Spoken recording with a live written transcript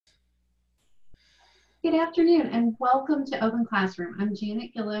Good afternoon and welcome to Open Classroom. I'm Janet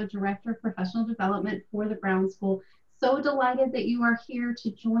Gillow, Director of Professional Development for the Brown School. So delighted that you are here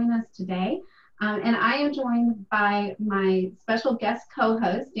to join us today. And I am joined by my special guest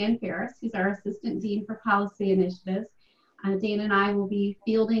co-host, Dan Ferris, who's our Assistant Dean for Policy Initiatives. Dan and I will be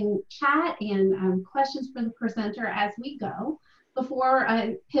fielding chat and questions for the presenter as we go. Before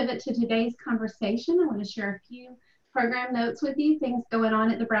I pivot to today's conversation, I want to share a few program notes with you, things going on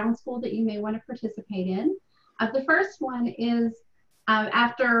at the Brown School that you may want to participate in. The first one is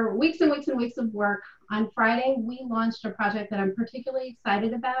after weeks and weeks and weeks of work, on Friday, we launched a project that I'm particularly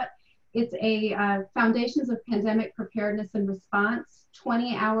excited about. It's a Foundations of Pandemic Preparedness and Response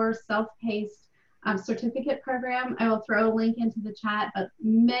 20-hour self-paced certificate program. I will throw a link into the chat, but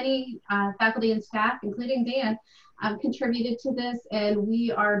many faculty and staff, including Dan, contributed to this, and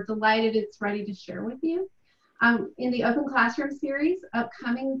we are delighted it's ready to share with you. In the Open Classroom series,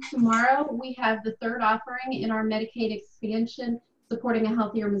 upcoming tomorrow, we have the third offering in our Medicaid expansion, Supporting a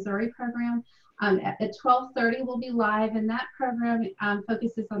Healthier Missouri program. At 12:30, we'll be live, and that program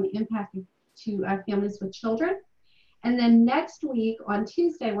focuses on the impact to families with children. And then next week, on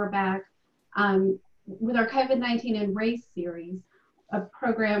Tuesday, we're back with our COVID-19 and Race series, a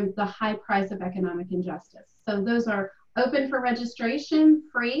program, The High Price of Economic Injustice. So those are open for registration,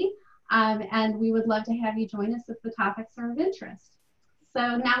 free. And we would love to have you join us if the topics are of interest.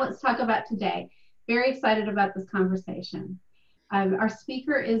 So now let's talk about today. Very excited about this conversation. Our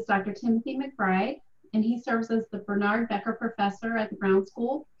speaker is Dr. Timothy McBride, and he serves as the Bernard Becker Professor at the Brown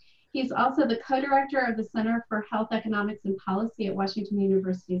School. He's also the co-director of the Center for Health Economics and Policy at Washington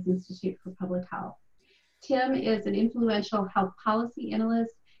University's Institute for Public Health. Tim is an influential health policy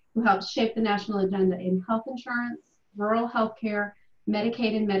analyst who helps shape the national agenda in health insurance, rural health care,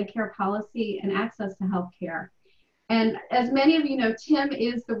 Medicaid and Medicare policy, and access to health care. And as many of you know, Tim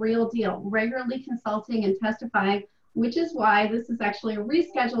is the real deal, regularly consulting and testifying, which is why this is actually a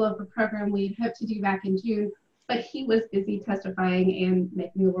reschedule of the program we'd hoped to do back in June, but he was busy testifying and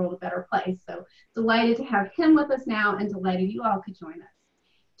making the world a better place. So delighted to have him with us now, and delighted you all could join us.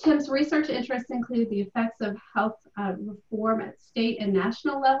 Tim's research interests include the effects of health reform at state and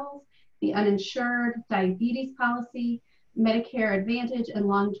national levels, the uninsured, diabetes policy, Medicare Advantage, and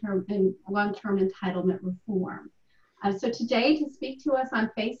long-term entitlement reform. So today, to speak to us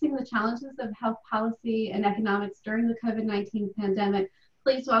on facing the challenges of health policy and economics during the COVID-19 pandemic,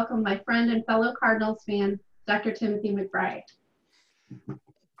 please welcome my friend and fellow Cardinals fan, Dr. Timothy McBride.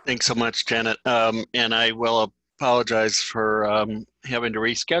 Thanks so much, Janet. And I will apologize for having to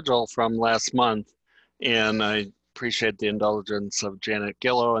reschedule from last month. And I appreciate the indulgence of Janet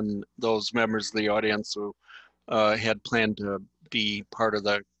Gillow and those members of the audience who had planned to be part of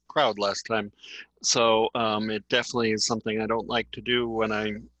the crowd last time. So it definitely is something I don't like to do. When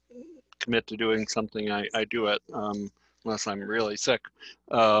I commit to doing something, I do it unless I'm really sick.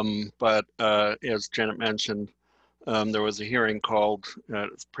 But as Janet mentioned, there was a hearing called at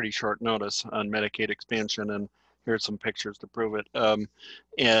pretty short notice on Medicaid expansion, and here's some pictures to prove it.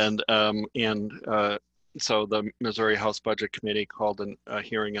 So the Missouri House Budget Committee called a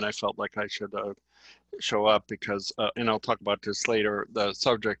hearing, and I felt like I should show up because, and I'll talk about this later, the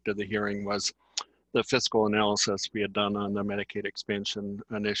subject of the hearing was the fiscal analysis we had done on the Medicaid expansion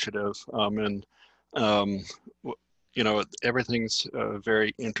initiative. You know, everything's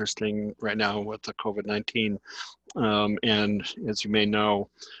very interesting right now with the COVID-19. And as you may know,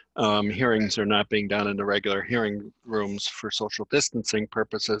 hearings are not being done in the regular hearing rooms for social distancing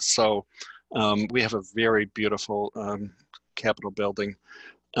purposes. So we have a very beautiful Capitol building.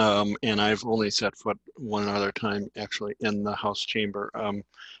 And I've only set foot one other time actually in the House chamber,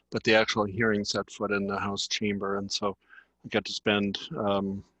 but the actual hearing set foot in the House chamber. And so I got to spend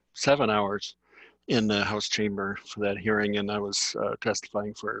 7 hours in the House chamber for that hearing, and I was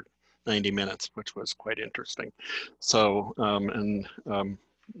testifying for 90 minutes, which was quite interesting. So,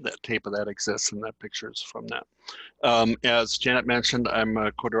 that tape of that exists, and that picture's from that. As Janet mentioned, I'm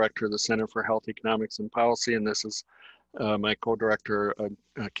a co-director of the Center for Health Economics and Policy, and this is my co-director,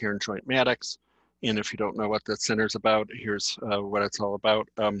 Karen Joint-Maddox. And if you don't know what the center's about, here's what it's all about.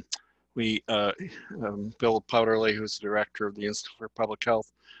 Bill Powderly, who's the director of the Institute for Public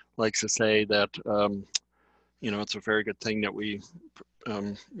Health, likes to say that, you know, it's a very good thing that we,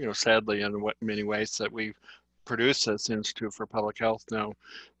 you know, sadly in many ways that we've produced this Institute for Public Health now,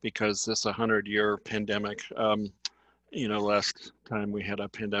 because this 100-year pandemic, you know, last time we had a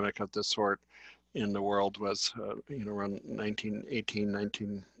pandemic of this sort in the world was, you know, around 1918,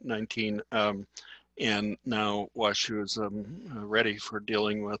 1919. And now WashU is ready for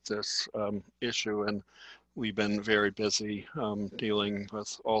dealing with this issue. And we've been very busy dealing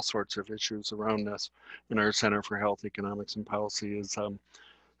with all sorts of issues around us. And our Center for Health Economics and Policy is,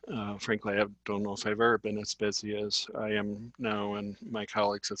 frankly, I don't know if I've ever been as busy as I am now, and my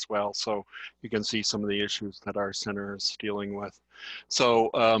colleagues as well. So you can see some of the issues that our center is dealing with. So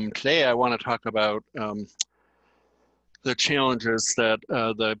today I want to talk about the challenges that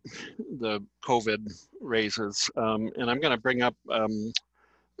the COVID raises. And I'm going to bring up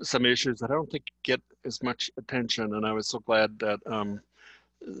some issues that I don't think get as much attention. And I was so glad that,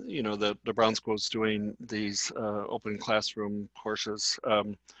 the Brown School is doing these open classroom courses.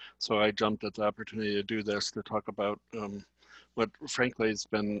 So I jumped at the opportunity to do this, to talk about what frankly has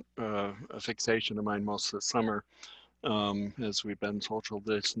been a fixation of mine most of the summer, as we've been social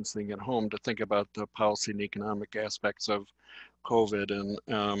distancing at home, to think about the policy and economic aspects of COVID.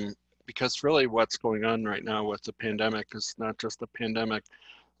 And because really what's going on right now with the pandemic is not just a pandemic,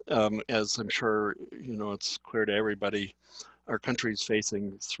 as I'm sure it's clear to everybody, our country is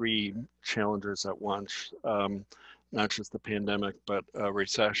facing three challenges at once, not just the pandemic, but a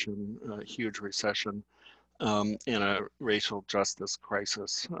recession, a huge recession, and a racial justice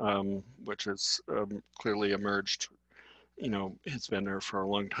crisis, which has clearly emerged. It's been there for a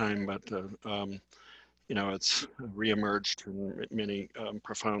long time, but it's reemerged in many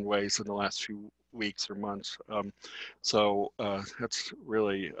profound ways in the last few weeks or months. So that's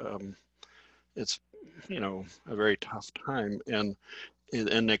really, it's, a very tough time. And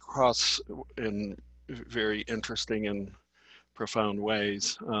they cross in very interesting and profound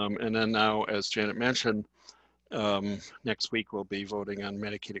ways. And then now, as Janet mentioned, next week we'll be voting on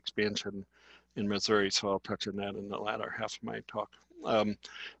Medicaid expansion in Missouri, so I'll touch on that in the latter half of my talk.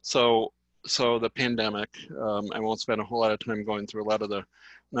 So the pandemic, I won't spend a whole lot of time going through a lot of the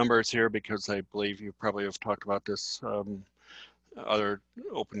numbers here, because I believe you probably have talked about this other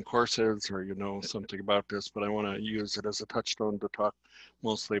open courses, or something about this, but I want to use it as a touchstone to talk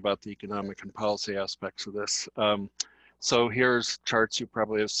mostly about the economic and policy aspects of this. So here's charts you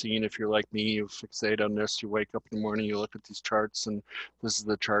probably have seen. If you're like me, you fixate on this. You wake up in the morning, you look at these charts, and this is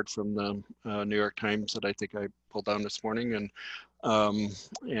the chart from the New York Times that I think I pulled down this morning, and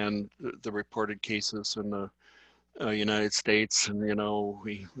the reported cases in the United States. And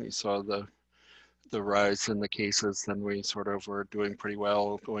we saw the rise in the cases, then we sort of were doing pretty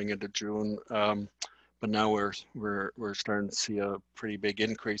well going into June. But now we're starting to see a pretty big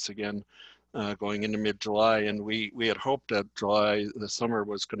increase again going into mid-July. And we had hoped that July, the summer,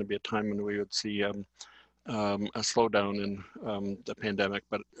 was going to be a time when we would see a slowdown in the pandemic,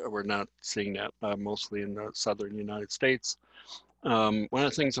 but we're not seeing that, mostly in the southern United States. One of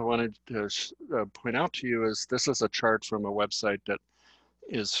the things I wanted to point out to you is this is a chart from a website that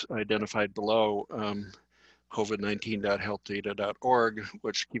is identified below, COVID-19.healthdata.org,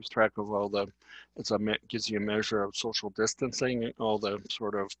 which keeps track of all gives you a measure of social distancing, all the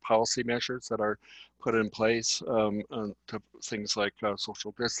sort of policy measures that are put in place to things like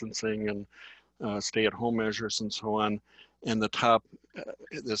social distancing and stay-at-home measures and so on. And the top,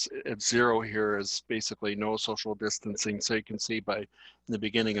 this at 0 here, is basically no social distancing. So you can see by the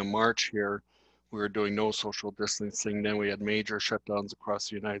beginning of March here, we were doing no social distancing. Then we had major shutdowns across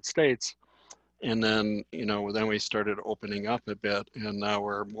the United States. And then, then we started opening up a bit, and now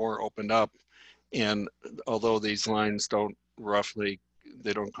we're more opened up. And although these lines don't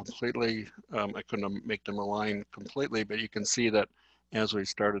completely, I couldn't make them align completely, but you can see that as we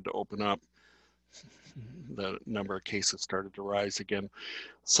started to open up, the number of cases started to rise again.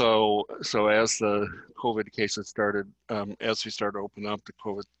 So as the COVID cases started, as we started to open up, the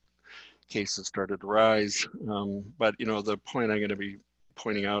COVID cases started to rise. But the point I'm going to be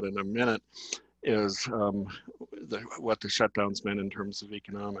pointing out in a minute is what the shutdowns meant in terms of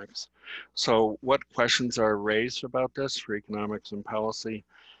economics. So what questions are raised about this for economics and policy?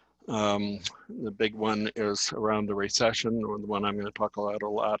 The big one is around the recession, or the one I'm going to talk about a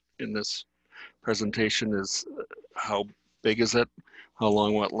lot in this presentation is how big is it? How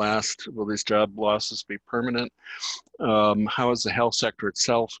long will it last? Will these job losses be permanent? How is the health sector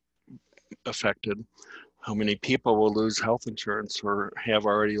itself affected? How many people will lose health insurance or have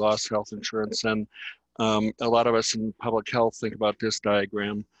already lost health insurance? And a lot of us in public health think about this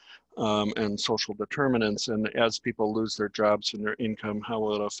diagram and social determinants. And as people lose their jobs and their income, how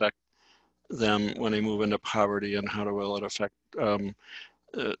will it affect them when they move into poverty, and how will it affect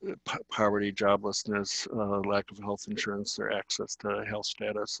poverty, joblessness, lack of health insurance, their access to health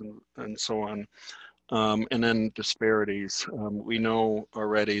status, and so on. And then disparities. We know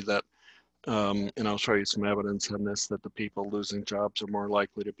already that, and I'll show you some evidence on this, that the people losing jobs are more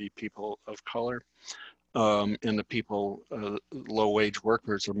likely to be people of color. and the people, low-wage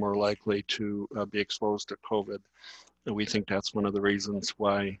workers, are more likely to be exposed to COVID. And we think that's one of the reasons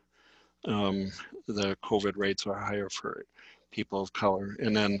why the COVID rates are higher for people of color.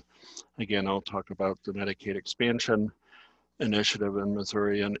 And then, again, I'll talk about the Medicaid expansion initiative in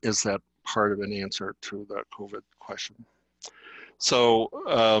Missouri, and is that part of an answer to the COVID question? So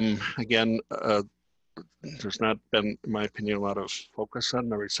again, there's not been, in my opinion, a lot of focus on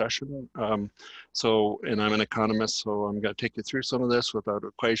the recession. And I'm an economist, so I'm going to take you through some of this without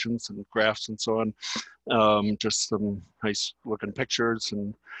equations and graphs and so on. Just some nice looking pictures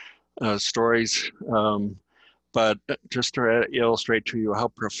and stories. But just to illustrate to you how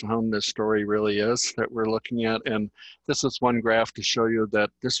profound this story really is that we're looking at. And this is one graph to show you that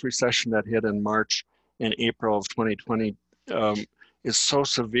this recession that hit in March and April of 2020 is so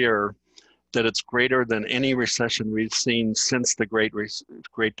severe that it's greater than any recession we've seen since the Great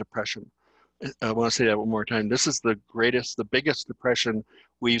Depression. I want to say that one more time. This is the biggest depression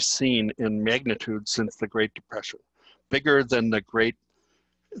we've seen in magnitude since the Great Depression. Bigger than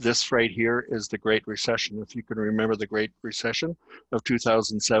this right here is the Great Recession. If you can remember the Great Recession of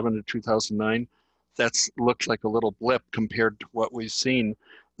 2007 to 2009, that looks like a little blip compared to what we've seen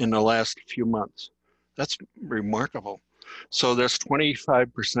in the last few months. That's remarkable. So this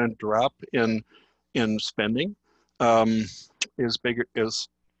 25% drop in spending is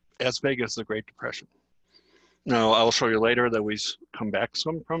as big as the Great Depression. Now, I'll show you later that we've come back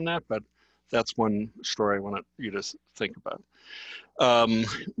some from that, but that's one story I want you to think about.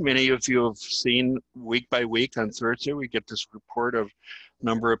 Many of you have seen week by week on Thursday, we get this report of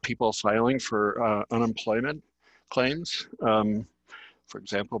number of people filing for unemployment claims. For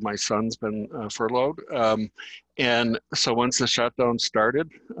example, my son's been furloughed. And so once the shutdown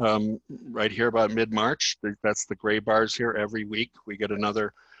started, right here about mid-March, that's the gray bars here, every week we get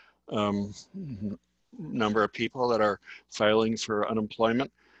another number of people that are filing for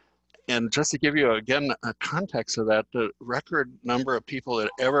unemployment. And just to give you, again, a context of that, the record number of people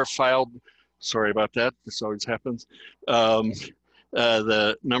that ever filed, sorry about that, this always happens,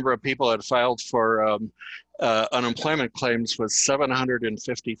 the number of people that filed for unemployment claims was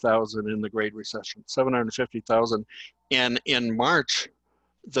 750,000 in the Great Recession, 750,000. And in March,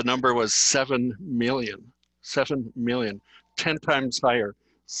 the number was 7 million, 10 times higher,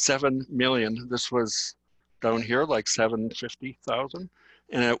 7 million. This was down here like 750,000.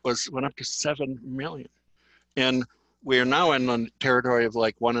 And it went up to 7 million. And we're now in the territory of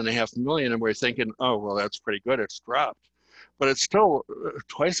like 1.5 million, and we're thinking, oh, well, that's pretty good, it's dropped. But it's still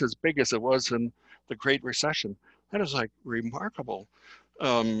twice as big as it was in the Great Recession. That is like remarkable,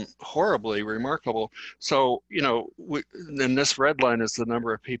 horribly remarkable. So, you know, and this red line is the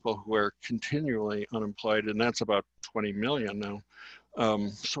number of people who are continually unemployed, and that's about 20 million now.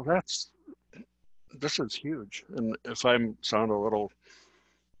 So this is huge. And if I sound a little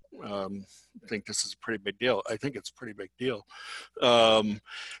think this is a pretty big deal, I think it's a pretty big deal.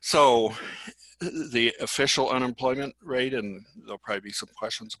 So the official unemployment rate, and there'll probably be some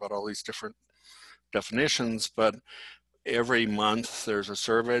questions about all these different definitions, but every month there's a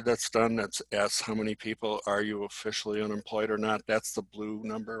survey that's done that asks how many people are you officially unemployed or not. That's the blue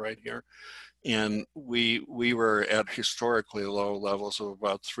number right here. And we were at historically low levels of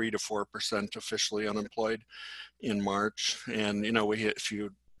about 3 to 4% officially unemployed in March. And, you know, if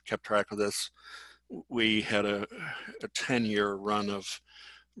you kept track of this, we had a 10-year run of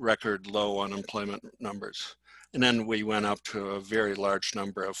record low unemployment numbers. And then we went up to a very large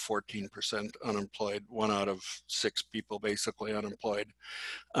number of 14% unemployed, 1 out of 6 people basically unemployed.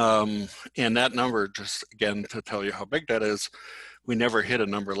 And that number, just again, to tell you how big that is, we never hit a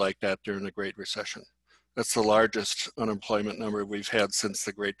number like that during the Great Recession. That's the largest unemployment number we've had since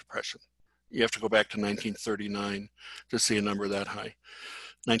the Great Depression. You have to go back to 1939 to see a number that high.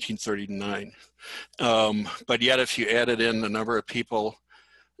 1939. But yet if you added in the number of people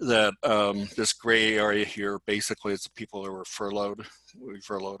that this gray area here, basically it's the people that were furloughed. We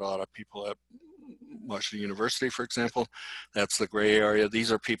furloughed a lot of people at Washington University, for example. That's the gray area.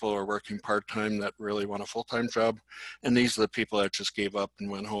 These are people who are working part-time that really want a full-time job. And these are the people that just gave up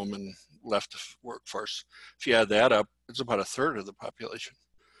and went home and left the workforce. If you add that up, it's about 1/3 of the population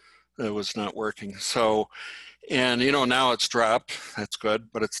that was not working. So, and you know, now it's dropped, that's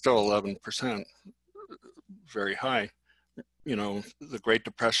good, but it's still 11%, very high. You know, the Great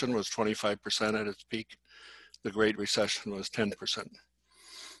Depression was 25% at its peak. The Great Recession was 10%.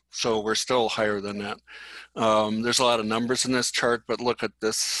 So we're still higher than that. There's a lot of numbers in this chart, but look at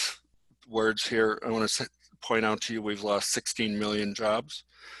this words here. I want to point out to you, we've lost 16 million jobs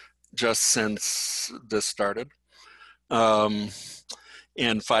just since this started.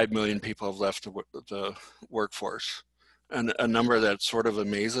 and 5 million people have left the workforce. And a number that sort of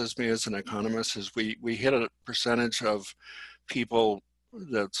amazes me as an economist is we hit a percentage of people,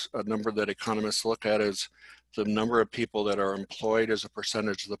 that's a number that economists look at, is the number of people that are employed as a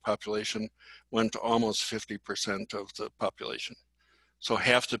percentage of the population went to almost 50% of the population. So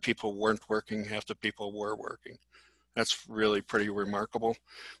half the people weren't working, half the people were working. That's really pretty remarkable.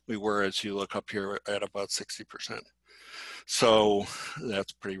 We were, as you look up here, at about 60%. So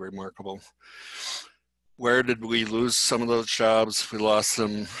that's pretty remarkable. Where did we lose some of those jobs? We lost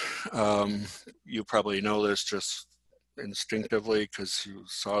them. You probably know this just instinctively because you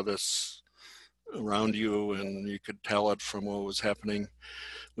saw this around you and you could tell it from what was happening.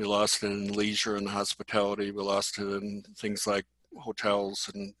 We lost it in leisure and hospitality. We lost it in things like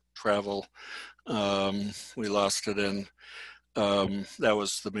hotels and travel. We lost it in, that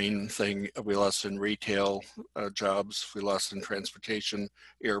was the main thing. We lost in retail jobs. We lost in transportation,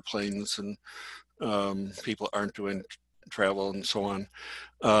 airplanes, and people aren't doing travel and so on.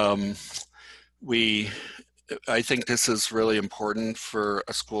 I think this is really important for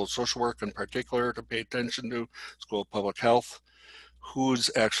a school of social work in particular to pay attention to, school of public health. Who's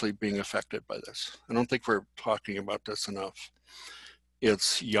actually being affected by this? I don't think we're talking about this enough.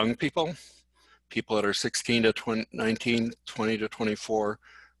 It's young people, people that are 16 to 19, 20 to 24.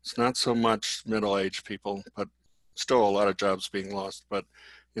 It's not so much middle-aged people, but still a lot of jobs being lost, but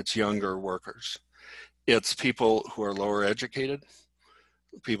it's younger workers. It's people who are lower educated,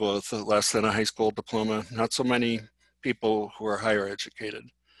 people with less than a high school diploma, not so many people who are higher educated.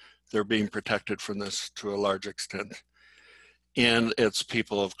 They're being protected from this to a large extent. And it's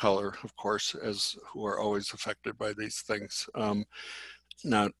people of color, of course, who are always affected by these things.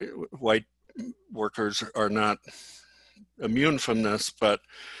 Not white workers are not immune from this, but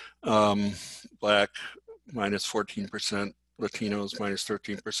Black minus 14%, Latinos minus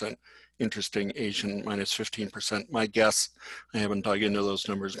 13%, interesting, Asian minus 15%. My guess, I haven't dug into those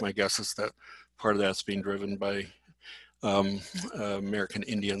numbers, my guess is that part of that's being driven by American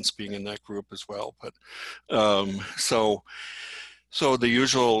Indians being in that group as well. But so the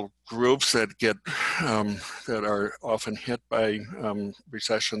usual groups that get that are often hit by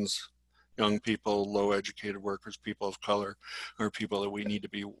recessions, young people, low educated workers, people of color, are people that we need to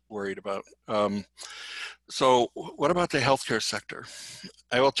be worried about. So what about the healthcare sector?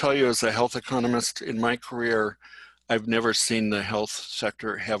 I will tell you, as a health economist in my career, I've never seen the health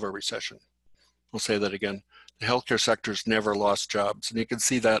sector have a recession. I'll say that again. The healthcare sector's never lost jobs. And you can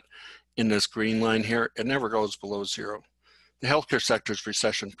see that in this green line here. It never goes below zero. The healthcare sector is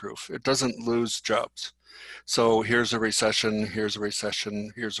recession proof. It doesn't lose jobs. So here's a recession, here's a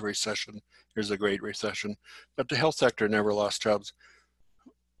recession, here's a recession, here's a great recession. But the health sector never lost jobs,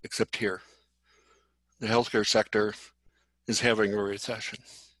 except here. The healthcare sector is having a recession.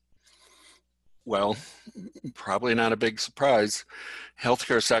 Well, probably not a big surprise.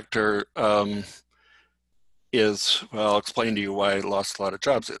 Healthcare sector is, well, I'll explain to you why it lost a lot of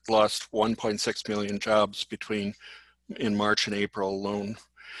jobs. It lost 1.6 million jobs in March and April alone.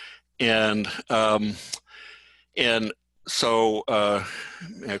 And so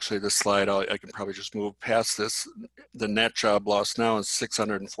actually this slide, I can probably just move past this. The net job loss now is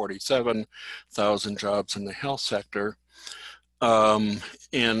 647,000 jobs in the health sector.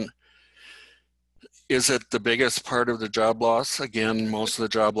 And is it the biggest part of the job loss? Again, most of the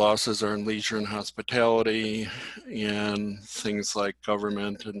job losses are in leisure and hospitality and things like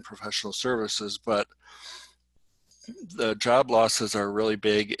government and professional services, but the job losses are really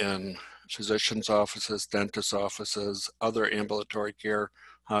big in physicians' offices, dentist offices, other ambulatory care,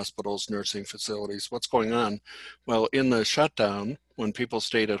 hospitals, nursing facilities. What's going on? Well, in the shutdown, when people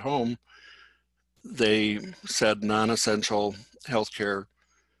stayed at home, they said non-essential healthcare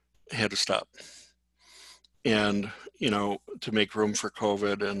had to stop. And, you know, to make room for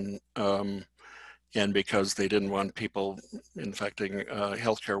COVID and because they didn't want people infecting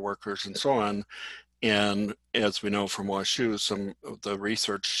healthcare workers and so on. And as we know from WashU, some of the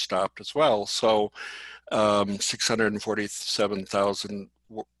research stopped as well. So 647,000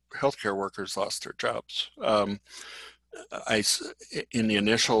 healthcare workers lost their jobs. In the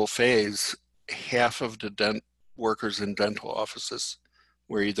initial phase, half of the workers in dental offices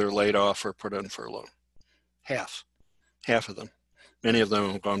were either laid off or put on furlough. Half of them. Many of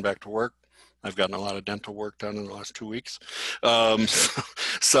them have gone back to work. I've gotten a lot of dental work done in the last 2 weeks.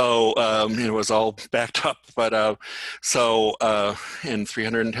 So it was all backed up, but and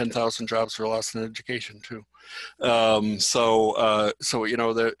 310,000 jobs were lost in education too. So you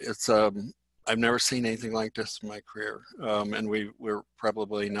know, it's I've never seen anything like this in my career, and we're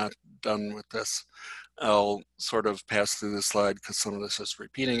probably not done with this. I'll sort of pass through this slide because some of this is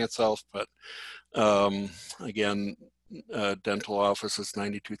repeating itself, but again, dental offices,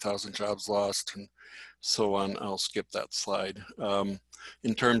 92,000 jobs lost, and so on. I'll skip that slide.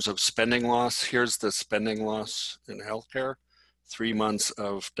 In terms of spending loss, here's the spending loss in healthcare, 3 months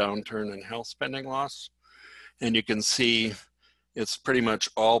of downturn in health spending loss. And you can see it's pretty much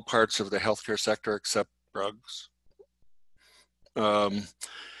all parts of the healthcare sector except drugs.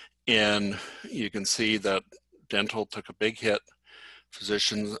 And you can see that dental took a big hit.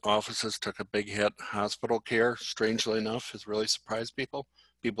 Physicians' offices took a big hit. Hospital care, strangely enough, has really surprised people.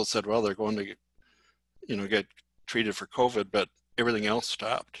 People said, well, they're going to get treated for COVID, but everything else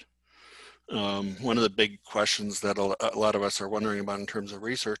stopped. One of the big questions that a lot of us are wondering about in terms of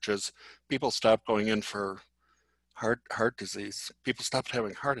research is people stopped going in for heart disease. People stopped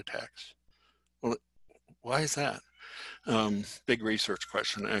having heart attacks. Well, why is that? Big research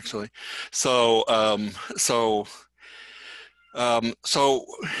question, actually. So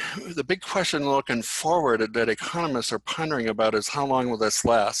the big question looking forward that economists are pondering about is how long will this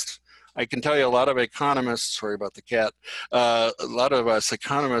last? I can tell you a lot of economists, sorry about the cat, a lot of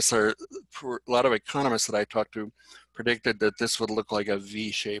economists that I talked to predicted that this would look like a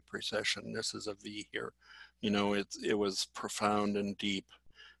V-shaped recession. This is a V here. It was profound and deep.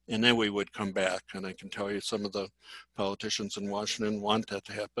 And then we would come back. And I can tell you some of the politicians in Washington want that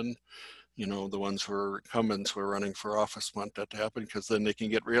to happen. The ones who are incumbents who are running for office want that to happen because then they can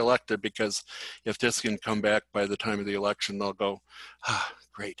get reelected, because if this can come back by the time of the election, they'll go,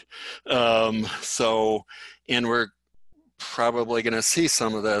 great. And we're probably going to see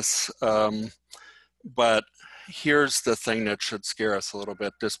some of this. But here's the thing that should scare us a little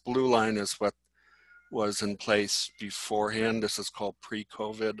bit. This blue line is what was in place beforehand. This is called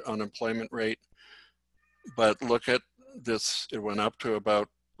pre-COVID unemployment rate. But look at this, it went up to about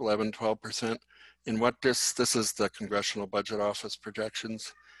 11–12%. And what this is the Congressional Budget Office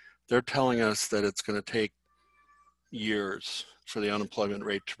projections. They're telling us that it's going to take years for the unemployment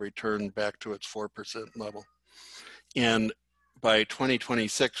rate to return back to its 4% level. And by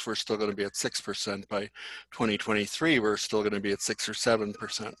 2026, we're still going to be at 6%. By 2023, we're still going to be at 6 or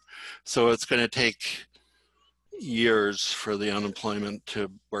 7%. So it's going to take years for the unemployment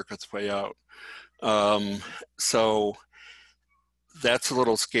to work its way out. So that's a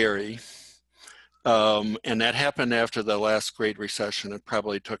little scary. And that happened after the last Great Recession. It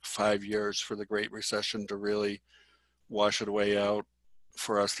probably took 5 years for the Great Recession to really wash it away out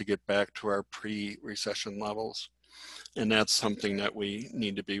for us to get back to our pre-recession levels. And that's something that we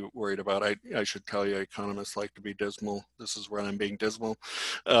need to be worried about. I should tell you, economists like to be dismal. This is where I'm being dismal.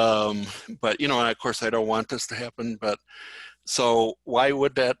 But, of course, I don't want this to happen. But so why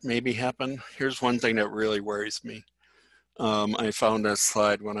would that maybe happen? Here's one thing that really worries me. I found this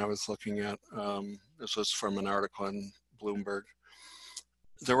slide when I was looking at, this was from an article in Bloomberg.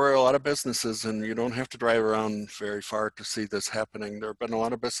 There were a lot of businesses, and you don't have to drive around very far to see this happening. There have been a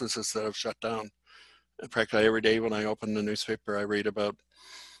lot of businesses that have shut down. Practically every day when I open the newspaper, I read about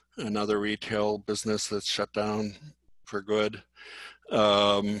another retail business that's shut down for good.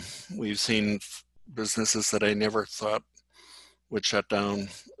 We've seen businesses that I never thought would shut down.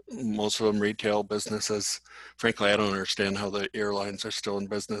 Most of them retail businesses. Frankly, I don't understand how the airlines are still in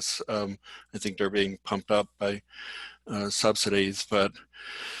business. I think they're being pumped up by subsidies, but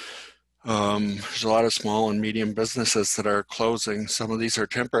there's a lot of small and medium businesses that are closing. Some of these are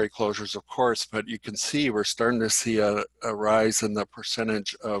temporary closures, of course, but you can see we're starting to see a rise in the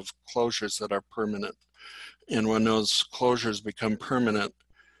percentage of closures that are permanent. And when those closures become permanent,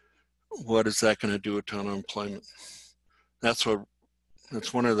 what is that going to do to unemployment? That's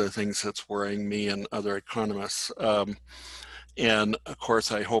one of the things that's worrying me and other economists. And of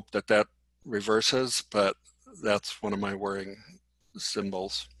course, I hope that reverses, but that's one of my worrying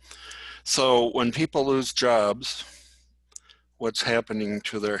symbols. So when people lose jobs, what's happening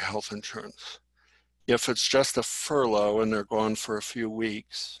to their health insurance? If it's just a furlough and they're gone for a few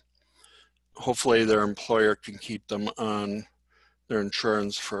weeks, hopefully their employer can keep them on their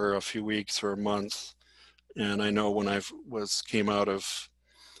insurance for a few weeks or a month. And I know when I came out of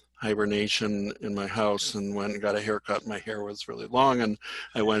hibernation in my house and went and got a haircut, my hair was really long, and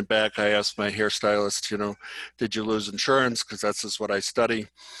I went back, I asked my hairstylist, did you lose insurance? Because that's just what I study.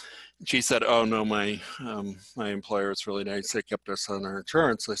 She said, oh no, my employer is really nice. They kept us on our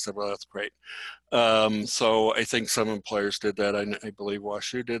insurance. I said, well, that's great. So I think some employers did that. I believe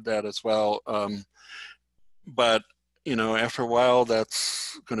WashU did that as well. But after a while,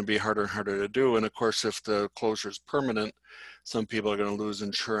 that's going to be harder and harder to do. And of course, if the closure is permanent, some people are going to lose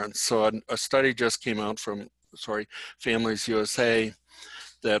insurance. So a study just came out from, Families USA,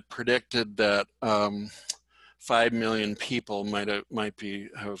 that predicted that 5 million people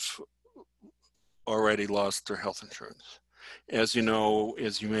have already lost their health insurance. As you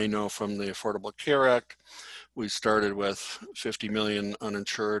may know from the Affordable Care Act, we started with 50 million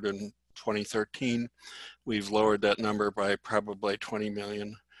uninsured in 2013. We've lowered that number by probably 20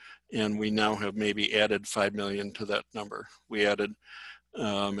 million, and we now have maybe added 5 million to that number. We added,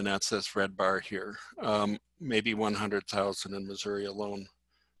 and that's this red bar here, maybe 100,000 in Missouri alone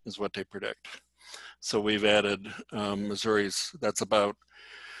is what they predict. So we've added Missouri's, that's about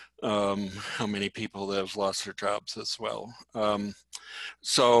how many people have lost their jobs as well. And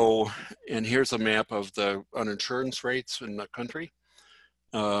here's a map of the uninsurance rates in the country.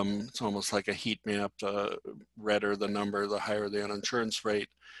 It's almost like a heat map. The redder the number, the higher the uninsurance rate.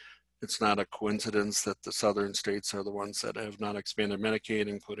 It's not a coincidence that the southern states are the ones that have not expanded Medicaid,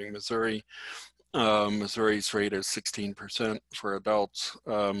 including Missouri. Missouri's rate is 16% for adults.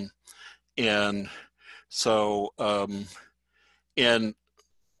 So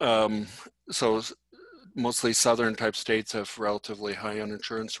mostly southern type states have relatively high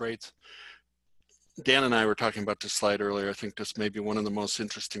uninsurance rates. Dan and I were talking about this slide earlier. I think this may be one of the most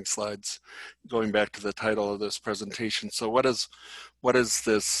interesting slides, going back to the title of this presentation. So what is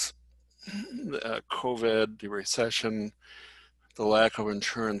this COVID, the recession, the lack of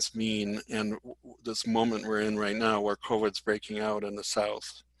insurance mean, and this moment we're in right now where COVID's breaking out in the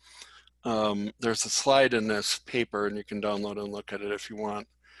South? There's a slide in this paper, and you can download and look at it if you want,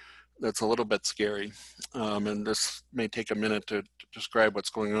 that's a little bit scary. And this may take a minute to describe what's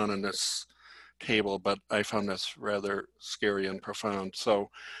going on in this table, but I found this rather scary and profound. So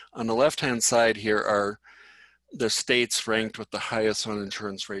on the left-hand side here are the states ranked with the highest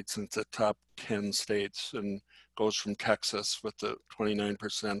uninsurance rates in the top 10 states, and goes from Texas with the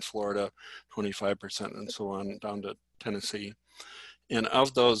 29%, Florida 25%, and so on down to Tennessee. And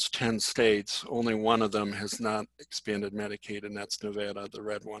of those 10 states, only one of them has not expanded Medicaid, and that's Nevada, the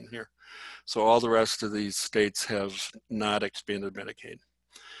red one here. So all the rest of these states have not expanded Medicaid.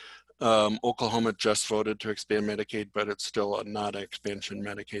 Oklahoma just voted to expand Medicaid, but it's still a not expansion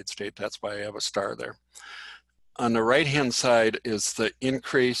Medicaid state. That's why I have a star there. On the right-hand side is the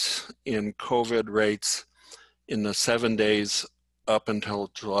increase in COVID rates in the 7 days up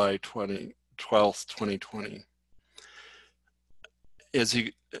until July 12th, 2020.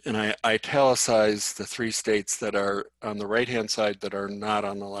 And I italicize the 3 states that are on the right-hand side that are not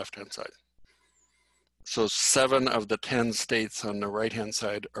on the left-hand side. So 7 of the 10 states on the right-hand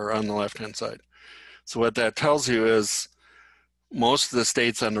side are on the left-hand side. So what that tells you is most of the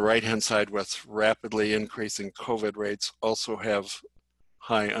states on the right-hand side with rapidly increasing COVID rates also have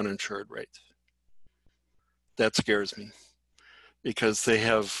high uninsured rates. That scares me because they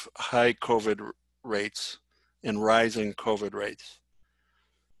have high COVID rates and rising COVID rates,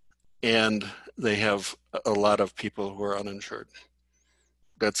 and they have a lot of people who are uninsured.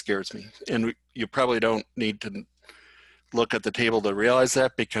 That scares me. And you probably don't need to look at the table to realize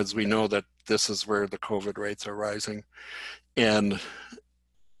that, because we know that this is where the COVID rates are rising, and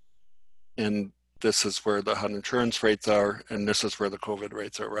this is where the uninsurance rates are, and this is where the COVID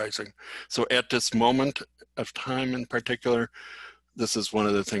rates are rising. So at this moment of time in particular, this is one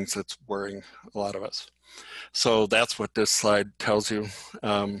of the things that's worrying a lot of us. So that's what this slide tells you.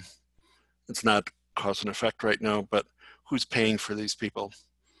 It's not cause and effect right now, but who's paying for these people?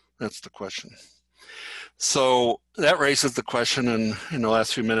 That's the question. So that raises the question, and in the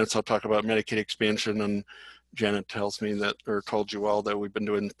last few minutes, I'll talk about Medicaid expansion. And Janet tells me that, or told you all, that we've been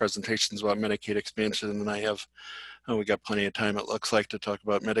doing presentations about Medicaid expansion, and I have, we got plenty of time, it looks like, to talk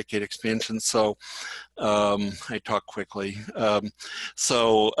about Medicaid expansion. So I talk quickly. I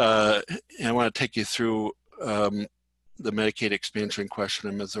want to take you through the Medicaid expansion question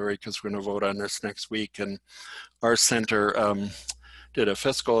in Missouri, because we're going to vote on this next week. And our center did a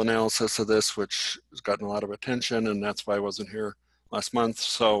fiscal analysis of this, which has gotten a lot of attention, and that's why I wasn't here last month.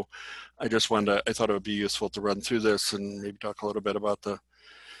 So I just wanted to, I thought it would be useful to run through this and maybe talk a little bit about the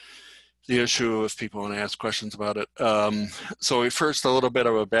issue if people want to ask questions about it. So first, a little bit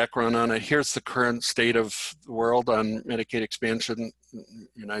of a background on it. Here's the current state of the world on Medicaid expansion,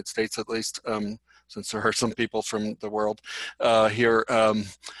 United States at least, since there are some people from the world here. The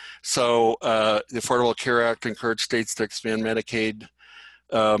Affordable Care Act encouraged states to expand Medicaid.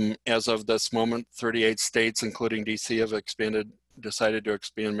 As of this moment, 38 states, including DC, have decided to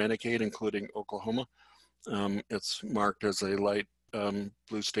expand Medicaid, including Oklahoma. It's marked as a light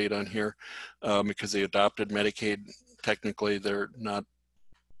blue state on here because they adopted Medicaid. Technically, they're not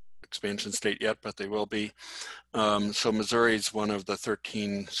expansion state yet, but they will be. So Missouri is one of the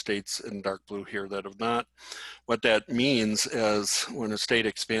 13 states in dark blue here that have not. What that means is when a state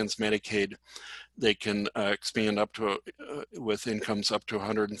expands Medicaid, they can expand up to, with incomes up to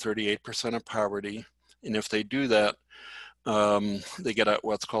 138% of poverty. And if they do that, they get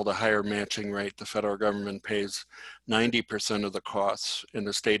what's called a higher matching rate. The federal government pays 90% of the costs and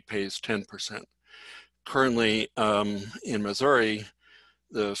the state pays 10%. Currently in Missouri,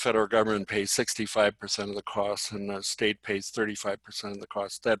 the federal government pays 65% of the costs and the state pays 35% of the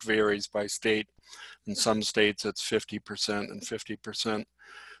costs. That varies by state. In some states it's 50% and 50%,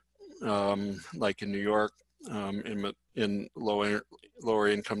 like in New York. In lower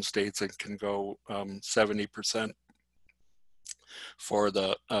income states, it can go 70%. For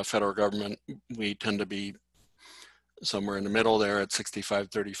the federal government, we tend to be somewhere in the middle there at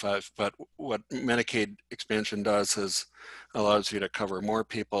 65-35. But what Medicaid expansion does is allows you to cover more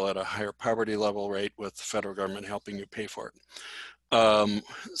people at a higher poverty level rate with the federal government helping you pay for it.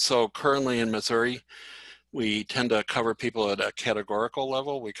 So currently in Missouri, we tend to cover people at a categorical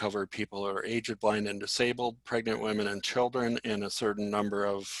level. We cover people who are aged, blind, and disabled, pregnant women and children, and a certain number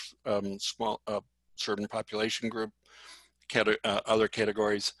of certain population group, other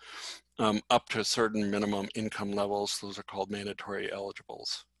categories, up to certain minimum income levels. Those are called mandatory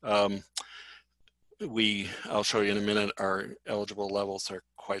eligibles. I'll show you in a minute, our eligible levels are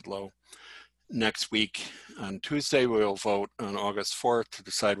quite low. Next week on Tuesday, we'll vote on August 4th to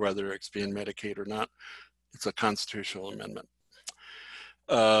decide whether to expand Medicaid or not. It's a constitutional amendment.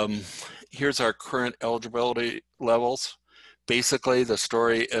 Here's our current eligibility levels. Basically, the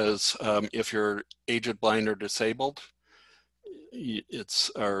story is if you're aged, blind, or disabled,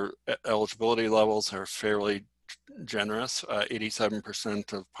 our eligibility levels are fairly generous.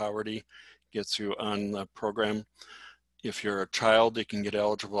 87% of poverty gets you on the program. If you're a child, you can get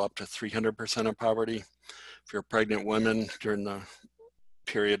eligible up to 300% of poverty. If you're a pregnant woman during the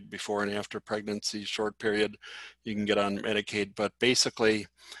period before and after pregnancy, short period, you can get on Medicaid. But basically,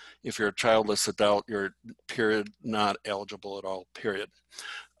 if you're a childless adult, you're period not eligible at all, period.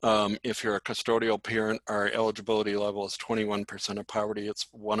 If you're a custodial parent, our eligibility level is 21% of poverty. It's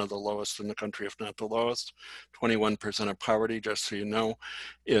one of the lowest in the country, if not the lowest. 21% of poverty, just so you know,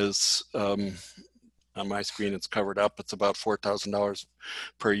 is, on my screen it's covered up, it's about $4,000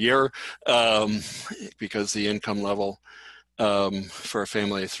 per year, because the income level for a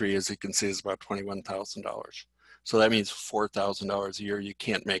family of three, as you can see, is about $21,000. So that means $4,000 a year. You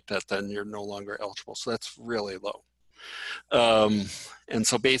can't make that, then you're no longer eligible. So that's really low. And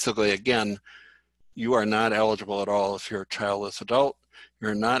so basically, again, you are not eligible at all if you're a childless adult.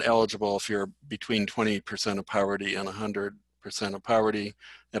 You're not eligible if you're between 20% of poverty and 100% of poverty.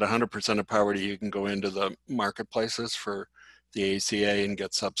 At 100% of poverty, you can go into the marketplaces for the ACA and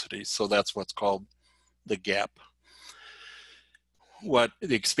get subsidies. So that's what's called the gap. What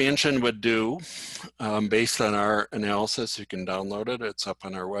the expansion would do, based on our analysis, you can download it, it's up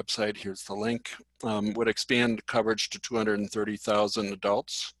on our website, here's the link, would expand coverage to 230,000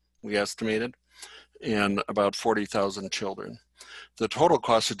 adults, we estimated, and about 40,000 children. The total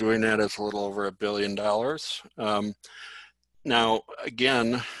cost of doing that is a little over $1 billion. Now,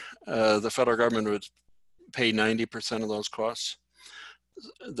 again, the federal government would pay 90% of those costs.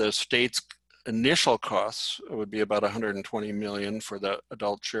 The state's initial costs would be about $120 million for the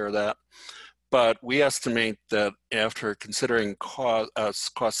adult share of that. But we estimate that after considering cost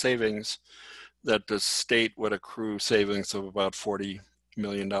savings, that the state would accrue savings of about $40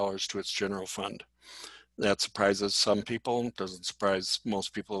 million to its general fund. That surprises some people, doesn't surprise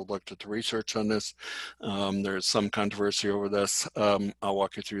most people who looked at the research on this. There's some controversy over this. I'll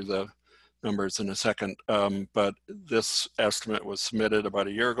walk you through the numbers in a second, but this estimate was submitted about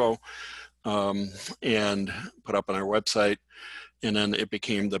a year ago and put up on our website, and then it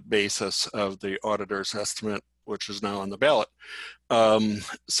became the basis of the auditor's estimate, which is now on the ballot.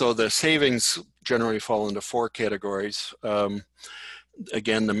 So the savings generally fall into four categories.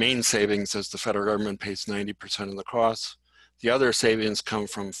 Again, the main savings is the federal government pays 90% of the costs. The other savings come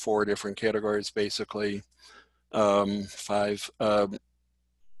from four different categories, basically. Five, the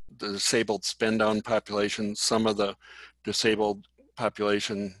disabled spend down population. Some of the disabled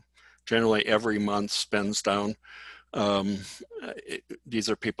population generally every month spends down. These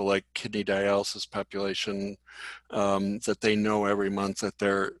are people like kidney dialysis population, that they know every month that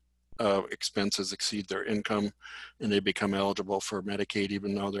their expenses exceed their income and they become eligible for Medicaid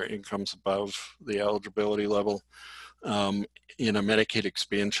even though their income's above the eligibility level. In a Medicaid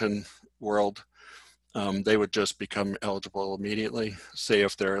expansion world, they would just become eligible immediately. Say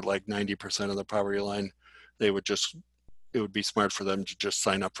if they're like 90% of the poverty line, they would just it would be smart for them to just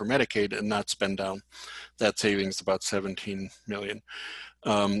sign up for Medicaid and not spend down that savings, about 17 million.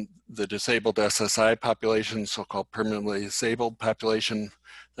 The disabled SSI population, so-called permanently disabled population,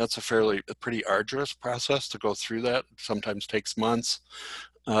 that's a pretty arduous process to go through that. Sometimes takes months.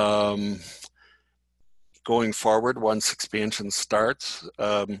 Going forward, once expansion starts,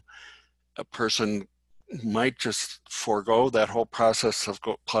 a person might just forego that whole process of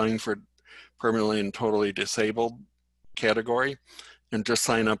applying for permanently and totally disabled category and just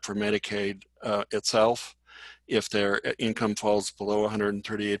sign up for Medicaid itself. If their income falls below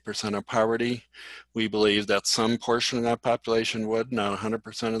 138% of poverty, we believe that some portion of that population would, not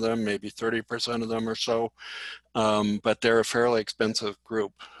 100% of them, maybe 30% of them or so, but they're a fairly expensive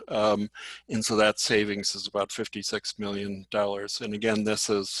group. And so that savings is about $56 million. And again, this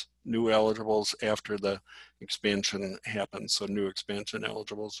is new eligibles after the expansion happens, so new expansion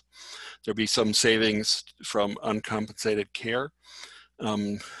eligibles. There'll be some savings from uncompensated care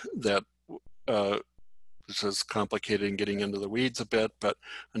that this is complicated and getting into the weeds a bit, but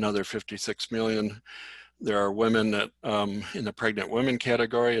another 56 million. There are women that in the pregnant women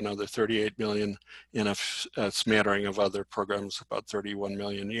category, another 38 million, and a smattering of other programs, about 31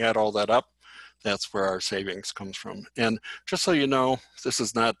 million. You add all that up, that's where our savings comes from. And just so you know, this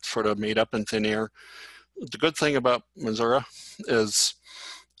is not sort of made up in thin air. The good thing about Missouri is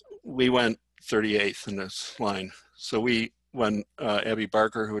we went 38th in this line. So when Abby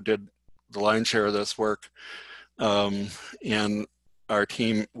Barker, who did the lion's share of this work, and our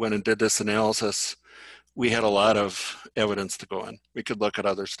team went and did this analysis, we had a lot of evidence to go on. We could look at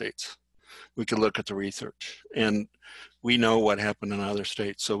other states. We could look at the research, and we know what happened in other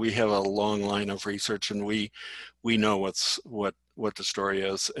states. So we have a long line of research, and we know what the story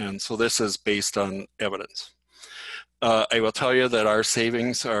is. And so this is based on evidence. I will tell you that our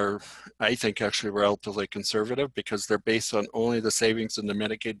savings are, I think, actually relatively conservative because they're based on only the savings in the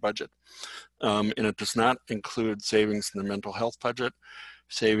Medicaid budget. And it does not include savings in the mental health budget,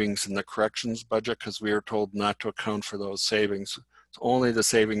 savings in the corrections budget, because we are told not to account for those savings. It's only the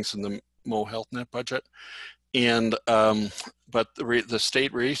savings in the Mo Health Net budget. And but the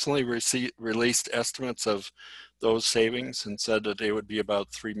state recently released estimates of those savings and said that they would be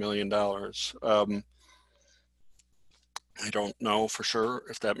about $3 million. I don't know for sure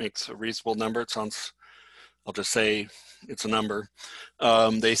if that makes a reasonable number. It sounds, I'll just say it's a number.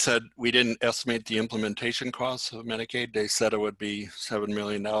 They said we didn't estimate the implementation costs of Medicaid. They said it would be $7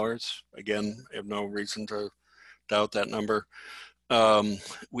 million. Again, I have no reason to doubt that number.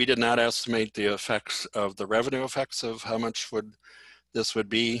 We did not estimate the effects of the revenue effects of how much this would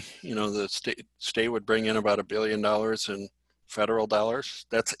be. You know, the state would bring in about $1 billion in federal dollars.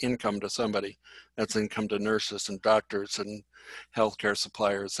 That's income to somebody. That's income to nurses and doctors and healthcare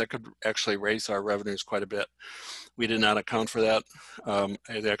suppliers. That could actually raise our revenues quite a bit. We did not account for that. I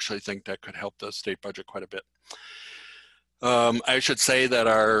actually think that could help the state budget quite a bit. I should say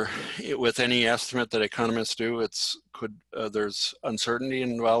that with any estimate that economists do, there's uncertainty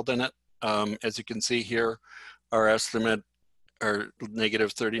involved in it. As you can see here, our estimate, our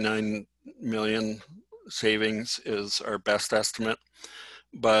negative 39 million savings is our best estimate,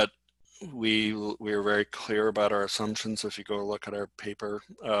 but we are very clear about our assumptions. If you go look at our paper,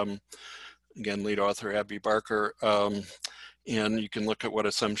 again, lead author Abby Barker, and you can look at what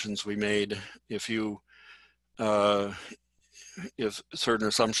assumptions we made. If certain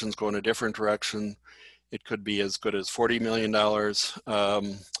assumptions go in a different direction, it could be as good as $40 million.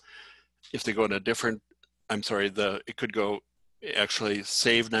 If they go in a different, it could go actually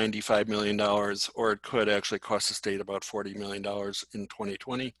save $95 million, or it could actually cost the state about $40 million in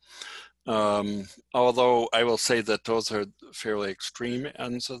 2020. Although I will say that those are fairly extreme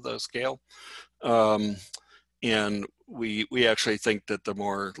ends of the scale. And we actually think that the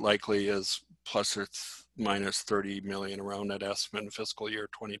more likely is plus or minus 30 million around that estimate in fiscal year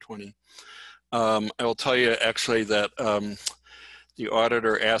 2020. I will tell you actually that the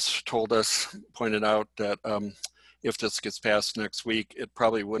auditor pointed out that if this gets passed next week, it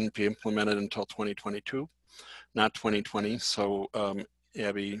probably wouldn't be implemented until 2022, not 2020. So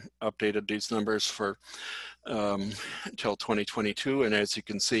Abby updated these numbers for until 2022. And as you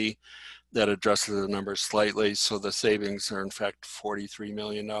can see, that adjusted the numbers slightly. So the savings are in fact $43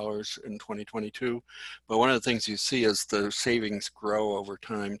 million in 2022. But one of the things you see is the savings grow over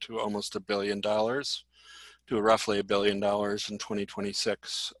time to almost $1 billion, to roughly $1 billion in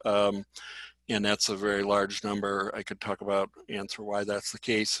 2026. And that's a very large number. I could answer why that's the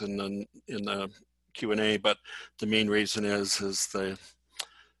case in the Q&A, but the main reason is the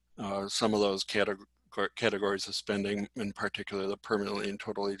some of those categories of spending, in particular the permanently and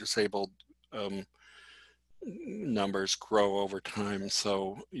totally disabled numbers grow over time.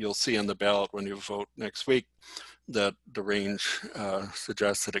 So you'll see on the ballot when you vote next week that the range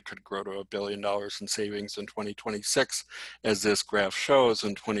suggests that it could grow to $1 billion in savings in 2026. As this graph shows,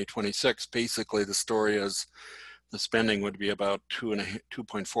 in 2026, basically the story is the spending would be about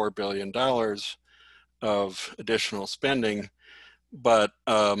 $2.4 billion of additional spending, but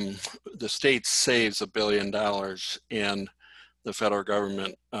the state saves $1 billion and the federal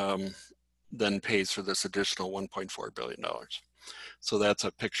government then pays for this additional $1.4 billion. So that's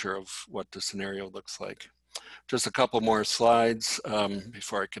a picture of what the scenario looks like. Just a couple more slides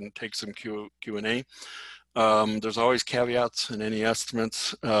before I can take some Q&A. There's always caveats in any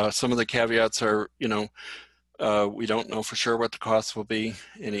estimates. Some of the caveats are, we don't know for sure what the costs will be.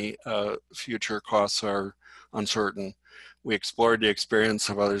 Any future costs are uncertain. We explored the experience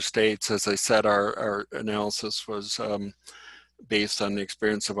of other states. As I said, our analysis was based on the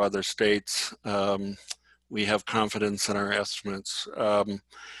experience of other states. We have confidence in our estimates,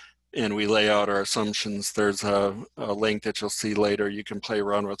 and we lay out our assumptions. There's a link that you'll see later. You can play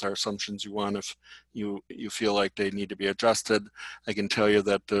around with our assumptions you want if you feel like they need to be adjusted. I can tell you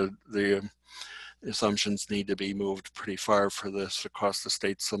that the assumptions need to be moved pretty far for this to cost the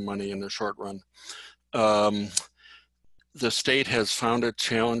state some money in the short run. The state has found it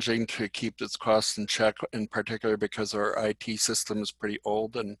challenging to keep its costs in check, in particular because our IT system is pretty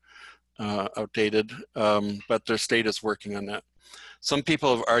old and outdated, but the state is working on that. Some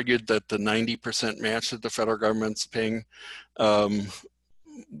people have argued that the 90% match that the federal government's paying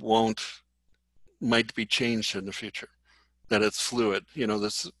might be changed in the future, that it's fluid.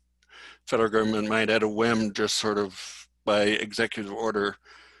 This federal government might at a whim just sort of by executive order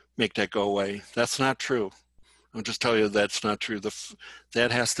make that go away. That's not true. I'll just tell you that's not true.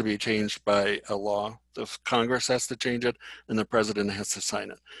 That has to be changed by a law. The Congress has to change it and the president has to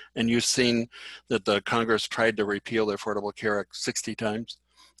sign it. And you've seen that the Congress tried to repeal the Affordable Care Act 60 times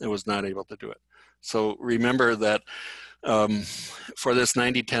and was not able to do it. So remember that for this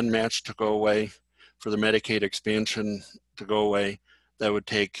 90-10 match to go away, for the Medicaid expansion to go away, that would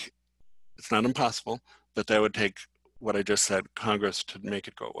take, it's not impossible, but that would take what I just said, Congress to make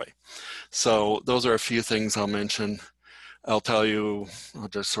it go away. So those are a few things I'll mention. I'll tell you, I'll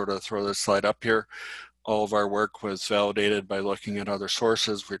just sort of throw this slide up here. All of our work was validated by looking at other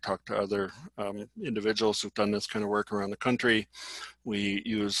sources. We talked to other individuals who've done this kind of work around the country. We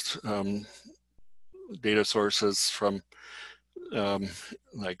used data sources from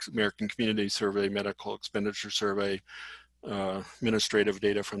like American Community Survey, Medical Expenditure Survey, administrative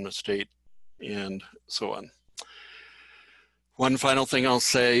data from the state, and so on. One final thing I'll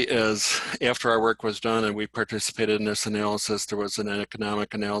say is after our work was done and we participated in this analysis, there was an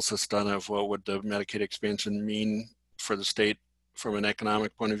economic analysis done of what would the Medicaid expansion mean for the state from an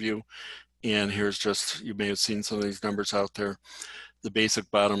economic point of view. And here's just, you may have seen some of these numbers out there. The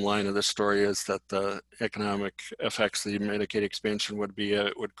basic bottom line of this story is that the economic effects of the Medicaid expansion would be,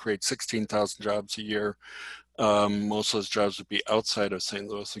 it would create 16,000 jobs a year. Most of those jobs would be outside of St.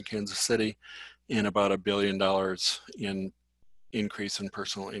 Louis and Kansas City, and about $1 billion in increase in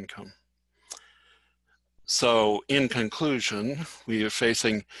personal income. So in conclusion, we are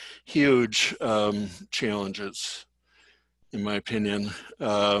facing huge challenges, in my opinion,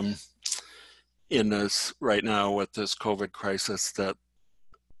 in this right now with this COVID crisis that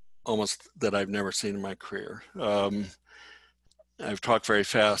I've never seen in my career. I've talked very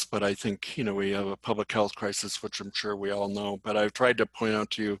fast, but I think, we have a public health crisis, which I'm sure we all know, but I've tried to point out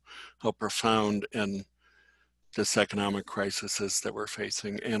to you how profound and this economic crisis is that we're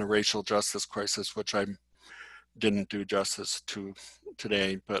facing, and a racial justice crisis, which I didn't do justice to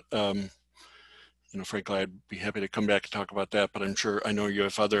today, but frankly, I'd be happy to come back and talk about that, but I know you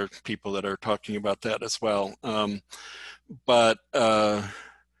have other people that are talking about that as well. But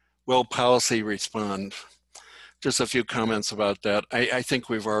will policy respond? Just a few comments about that. I think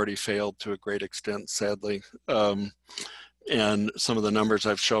we've already failed to a great extent, sadly. And some of the numbers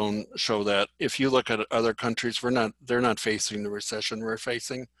I've shown show that if you look at other countries, they're not facing the recession we're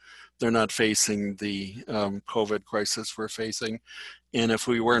facing. They're not facing the COVID crisis we're facing. And if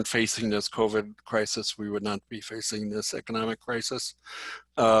we weren't facing this COVID crisis, we would not be facing this economic crisis.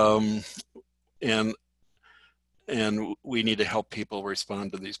 And we need to help people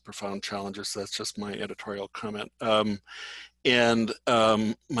respond to these profound challenges. That's just my editorial comment. And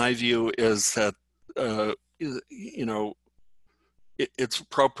my view is that, it's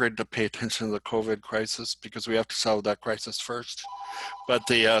appropriate to pay attention to the COVID crisis because we have to solve that crisis first. But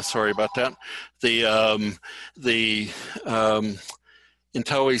sorry about that.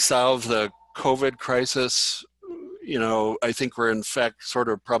 Until we solve the COVID crisis, I think we're in fact sort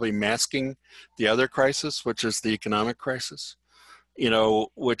of probably masking the other crisis, which is the economic crisis.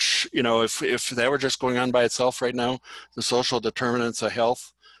 Which, if that were just going on by itself right now, the social determinants of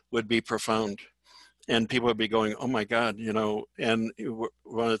health would be profound. And people would be going, oh my God, and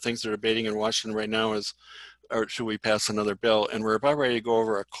one of the things they're debating in Washington right now is, or should we pass another bill? And we're about ready to go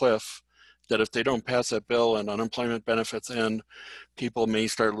over a cliff that if they don't pass that bill and unemployment benefits end, people may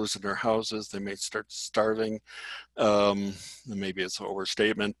start losing their houses, they may start starving. Maybe it's an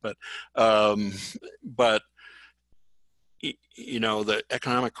overstatement, but the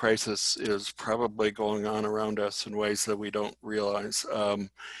economic crisis is probably going on around us in ways that we don't realize.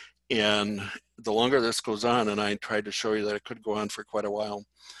 And the longer this goes on, and I tried to show you that it could go on for quite a while,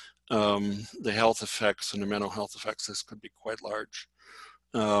 the health effects and the mental health effects, this could be quite large.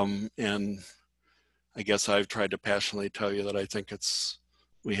 And I guess I've tried to passionately tell you that I think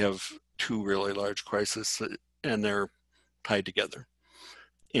we have two really large crises, and they're tied together.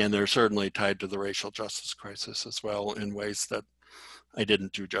 And they're certainly tied to the racial justice crisis as well in ways that I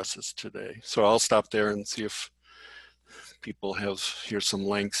didn't do justice today. So I'll stop there and see if people here's some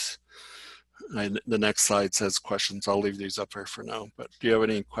links. The next slide says questions. I'll leave these up here for now, but do you have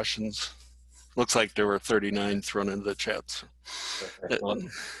any questions? Looks like there were 39 thrown into the chat. So. Well,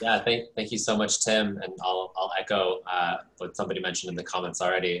 yeah, thank you so much, Tim. And I'll echo what somebody mentioned in the comments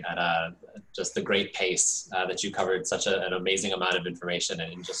already, at just the great pace that you covered such an amazing amount of information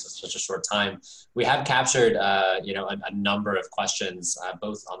in just such a short time. We have captured, a number of questions,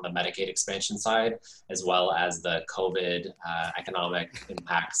 both on the Medicaid expansion side, as well as the COVID economic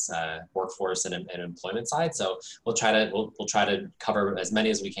impacts, workforce and employment side. So we'll try to cover as many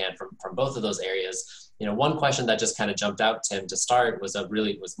as we can from both of those areas. One question that just kind of jumped out, Tim, to start was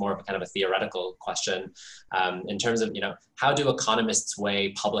more of a kind of a theoretical question in terms of, how do economists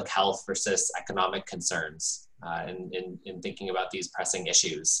weigh public health versus economic concerns in thinking about these pressing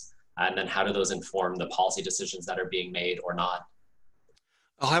issues? And then how do those inform the policy decisions that are being made or not?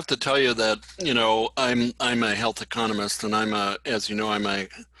 I'll have to tell you that, I'm a health economist, and I'm a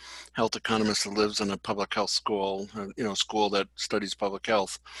health economist that lives in a public health school, school that studies public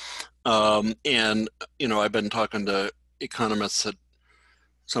health. And, I've been talking to economists, at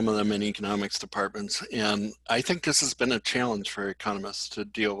some of them in economics departments, and I think this has been a challenge for economists to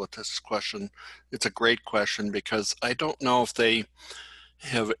deal with this question. It's a great question because I don't know if they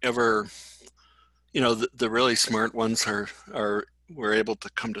have ever, the really smart ones were able to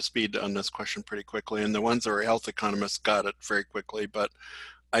come to speed on this question pretty quickly, and the ones that are health economists got it very quickly. But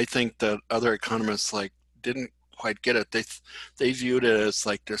I think that other economists didn't quite get it. They viewed it as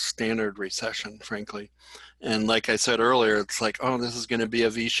like this standard recession, frankly. And like I said earlier, it's like, oh, this is going to be a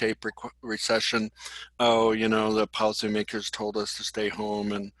V-shaped recession. Oh, the policymakers told us to stay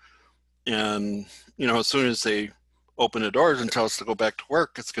home, and as soon as they open the doors and tell us to go back to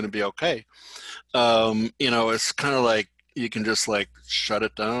work, it's going to be okay. It's kind of like you can just shut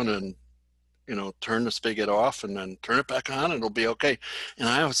it down and turn the spigot off and then turn it back on and it'll be okay. And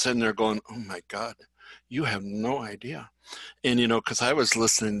I was sitting there going, oh my God, you have no idea. And, because I was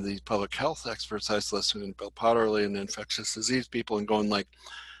listening to these public health experts, I was listening to Bill Potterly and the infectious disease people and going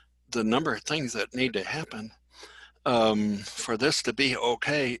the number of things that need to happen for this to be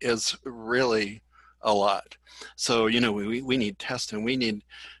okay is really a lot. So, we need testing, we need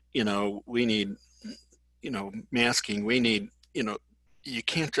masking, we need, you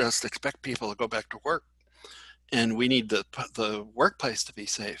can't just expect people to go back to work, and we need the workplace to be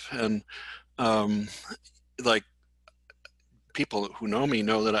safe. And people who know me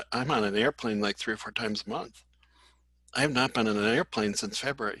know that I'm on an airplane 3 or 4 times a month. I have not been on an airplane since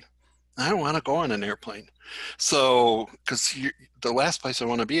February. I don't want to go on an airplane. So, because the last place I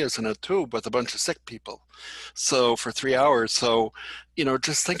want to be is in a tube with a bunch of sick people. So for 3 hours. So,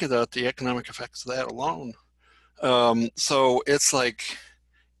 just think about the economic effects of that alone. So it's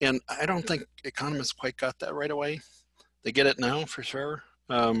and I don't think economists quite got that right away. They get it now for sure.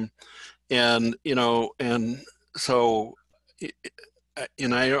 And so,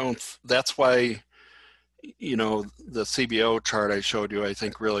 I don't, that's why, the CBO chart I showed you, I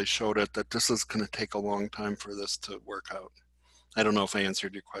think really showed it, that this is going to take a long time for this to work out. I don't know if I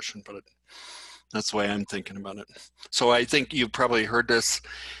answered your question, but that's the way I'm thinking about it. So I think you've probably heard this.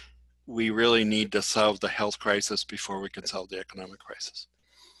 We really need to solve the health crisis before we can solve the economic crisis.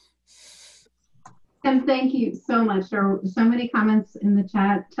 And thank you so much. There were so many comments in the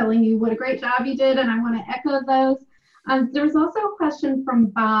chat telling you what a great job you did, and I want to echo those. There was also a question from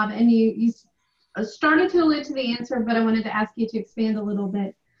Bob, and you started to allude to the answer, but I wanted to ask you to expand a little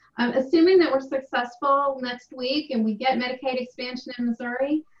bit. Assuming that we're successful next week and we get Medicaid expansion in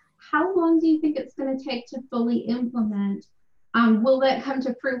Missouri, how long do you think it's going to take to fully implement? Will that come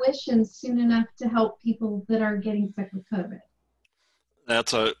to fruition soon enough to help people that are getting sick with COVID?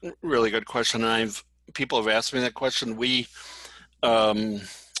 That's a really good question. People have asked me that question.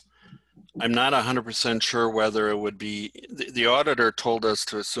 I'm not 100% sure whether it would be, the auditor told us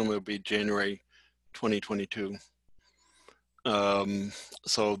to assume it would be January 2022.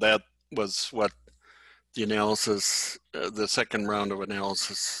 So that was what the analysis, the second round of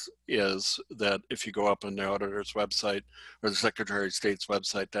analysis is, that if you go up on the auditor's website or the Secretary of State's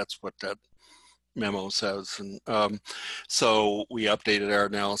website, that's what that memo says. And so we updated our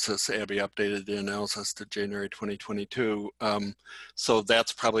analysis. Abby updated the analysis to January 2022. So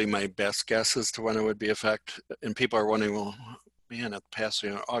that's probably my best guess as to when it would be effect. And people are wondering, well, man, at the past,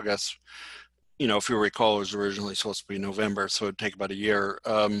 August, if you recall, it was originally supposed to be November, so it'd take about a year.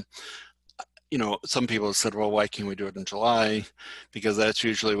 Some people have said, well, why can't we do it in July? Because that's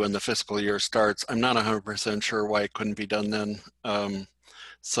usually when the fiscal year starts. I'm not 100% sure why it couldn't be done then.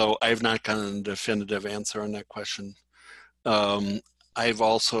 So I've not gotten a definitive answer on that question. I've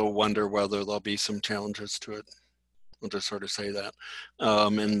also wondered whether there'll be some challenges to it. I'll just sort of say that.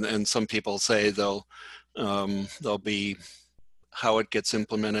 And some people say there'll be how it gets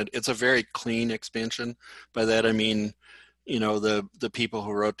implemented. It's a very clean expansion. By that I mean, the people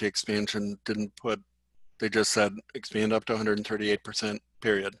who wrote the expansion they just said expand up to 138%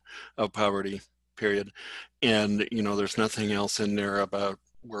 period of poverty period. And, there's nothing else in there about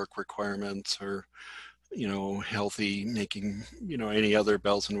work requirements or, healthy making, any other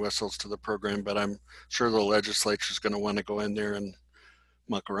bells and whistles to the program, but I'm sure the legislature is going to want to go in there and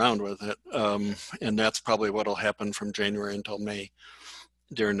muck around with it. And that's probably what'll happen from January until May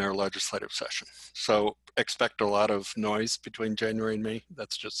during their legislative session. So expect a lot of noise between January and May.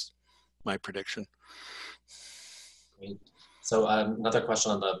 That's just my prediction. Great. So another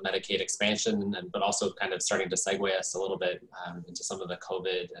question on the Medicaid expansion, but also kind of starting to segue us a little bit into some of the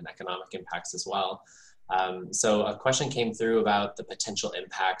COVID and economic impacts as well. So a question came through about the potential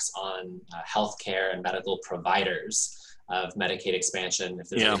impacts on healthcare and medical providers of Medicaid expansion, if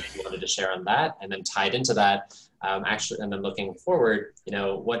there's anything you wanted to share on that. And then tied into that, and then looking forward,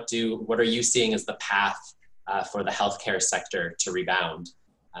 what are you seeing as the path for the healthcare sector to rebound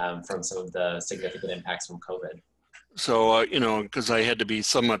from some of the significant impacts from COVID? So, because I had to be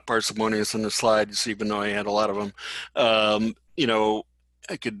somewhat parsimonious in the slides, even though I had a lot of them,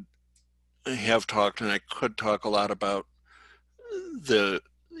 I have talked and I could talk a lot about the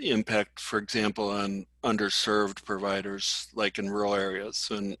impact, for example, on underserved providers, like in rural areas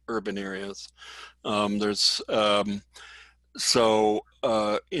and urban areas. And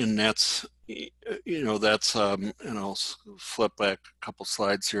I'll flip back a couple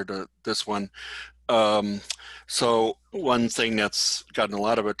slides here to this one. So one thing that's gotten a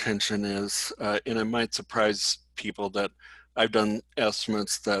lot of attention is, and it might surprise people, that I've done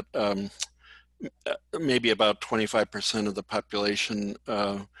estimates that maybe about 25% of the population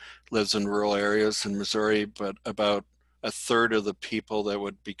lives in rural areas in Missouri, but about a third of the people that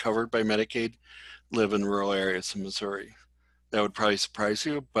would be covered by Medicaid live in rural areas in Missouri. That would probably surprise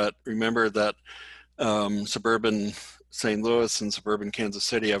you, but remember that suburban St. Louis and suburban Kansas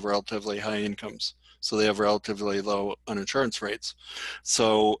City have relatively high incomes. So they have relatively low uninsurance rates.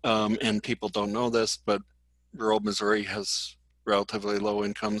 So, and people don't know this, but rural Missouri has relatively low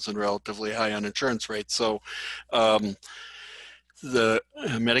incomes and relatively high uninsurance rates. So the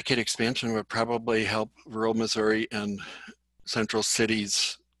Medicaid expansion would probably help rural Missouri and central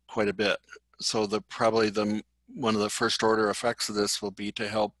cities quite a bit. So one of the first order effects of this will be to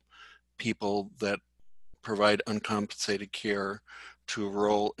help people that provide uncompensated care to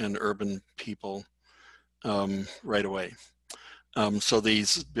rural and urban people right away. So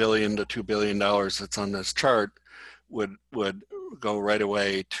these $1 billion to $2 billion that's on this chart would go right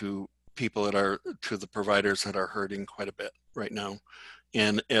away to people to the providers that are hurting quite a bit right now.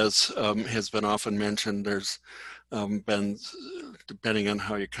 And as has been often mentioned, there's been, depending on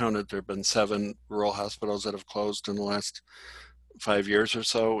how you count it, there have been 7 rural hospitals that have closed in the last 5 years or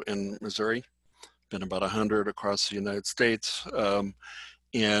so in Missouri. Been about 100 across the United States.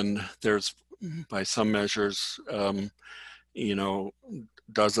 And there's, by some measures,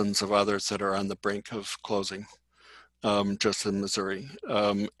 dozens of others that are on the brink of closing, just in Missouri.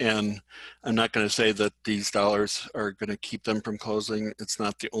 And I'm not going to say that these dollars are going to keep them from closing. It's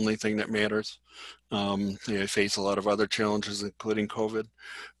not the only thing that matters. They face a lot of other challenges, including COVID.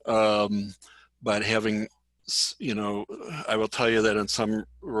 But having, I will tell you that in some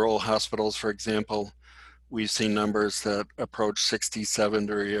rural hospitals, for example, we've seen numbers that approach 67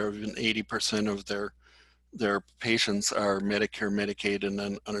 or even 80% of their their patients are Medicare, Medicaid, and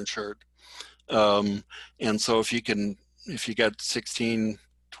then uninsured. And so if you got 16,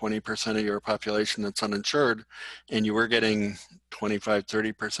 20% of your population that's uninsured, and you were getting 25,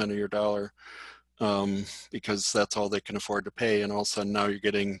 30% of your dollar, because that's all they can afford to pay, and all of a sudden now you're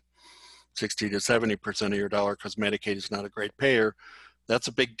getting 60 to 70% of your dollar because Medicaid is not a great payer, that's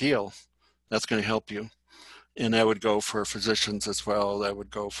a big deal. That's going to help you. And that would go for physicians as well. That would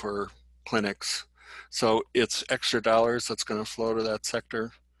go for clinics. So it's extra dollars that's going to flow to that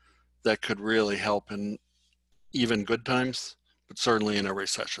sector that could really help in even good times, but certainly in a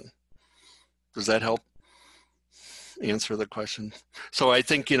recession. Does that help answer the question? So I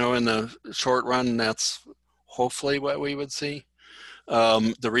think, in the short run, that's hopefully what we would see.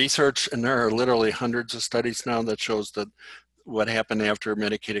 The research, and there are literally hundreds of studies now that shows that what happened after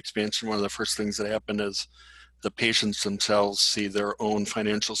Medicaid expansion, one of the first things that happened is the patients themselves see their own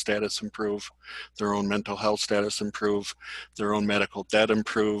financial status improve, their own mental health status improve, their own medical debt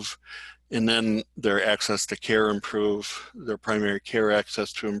improve, and then their access to care improve, their primary care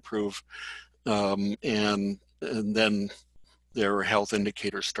access to improve, and then their health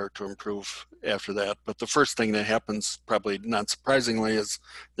indicators start to improve after that. But the first thing that happens, probably not surprisingly, is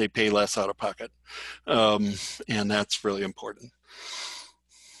they pay less out of pocket. And that's really important.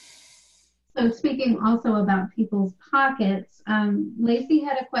 So speaking also about people's pockets, Lacey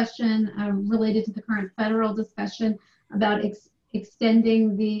had a question related to the current federal discussion about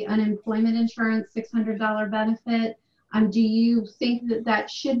extending the unemployment insurance $600 benefit. Do you think that that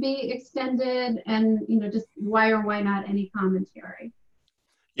should be extended, and just why or why not? Any commentary?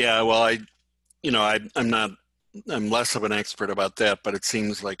 Yeah, well, I'm less of an expert about that, but it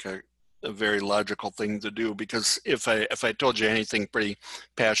seems like a very logical thing to do, because if I told you anything pretty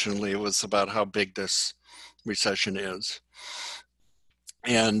passionately, it was about how big this recession is,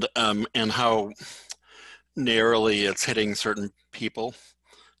 and how narrowly it's hitting certain people,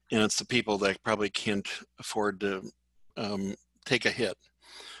 and it's the people that probably can't afford to take a hit.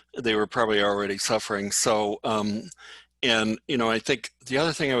 They were probably already suffering. So, and I think the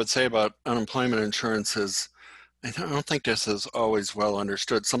other thing I would say about unemployment insurance is, I don't think this is always well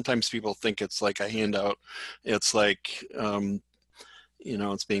understood. Sometimes people think it's like a handout. It's like,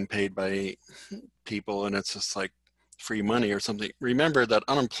 it's being paid by people, and it's just like free money or something. Remember that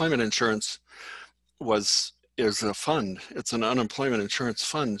unemployment insurance is a fund. It's an unemployment insurance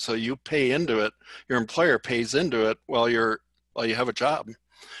fund. So you pay into it. Your employer pays into it while you have a job.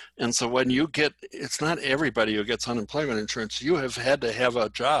 And so when you get, it's not everybody who gets unemployment insurance. You have had to have a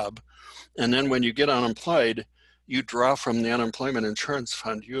job, and then when you get unemployed, you draw from the unemployment insurance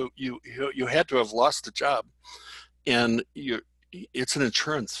fund. You had to have lost a job, and it's an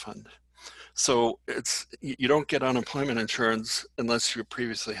insurance fund. So you don't get unemployment insurance unless you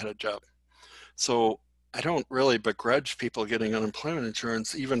previously had a job. So I don't really begrudge people getting unemployment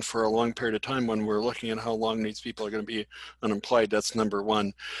insurance, even for a long period of time, when we're looking at how long these people are going to be unemployed. That's number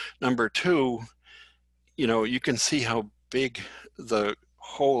one. Number two, you can see how big the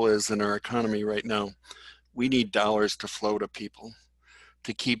hole is in our economy right now. We need dollars to flow to people,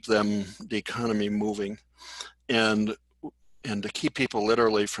 to keep the economy moving, and to keep people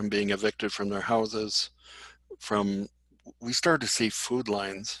literally from being evicted from their houses. We started to see food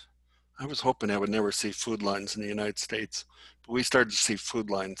lines. I was hoping I would never see food lines in the United States, but we started to see food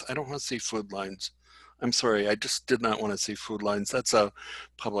lines. I don't want to see food lines. I'm sorry, I just did not want to see food lines. That's a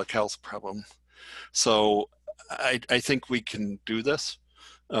public health problem. So I think we can do this,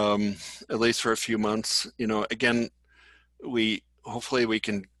 at least for a few months. Again, hopefully we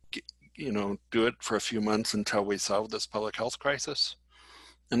can, do it for a few months until we solve this public health crisis.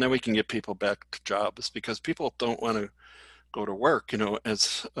 And then we can get people back to jobs, because people don't want to go to work,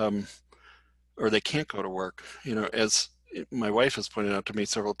 or they can't go to work, as my wife has pointed out to me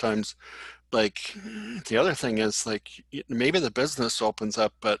several times. Like, the other thing is, like, maybe the business opens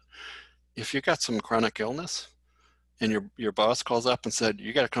up, but if you got some chronic illness and your boss calls up and said,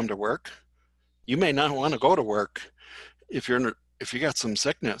 you got to come to work, you may not want to go to work if you got some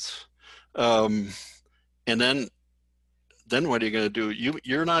sickness. And then what are you going to do?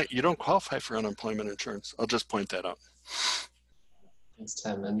 You don't qualify for unemployment insurance. I'll just point that out. Thanks,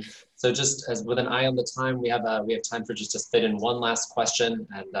 Tim. And so, just as with an eye on the time, we have time for just to fit in one last question,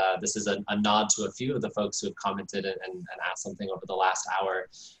 and this is a nod to a few of the folks who have commented and asked something over the last hour.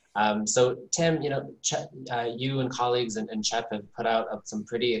 So, Tim, you and colleagues and CHEP have put out some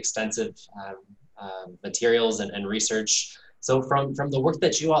pretty extensive materials and research. So, from the work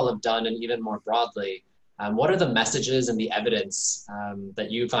that you all have done, and even more broadly, what are the messages and the evidence that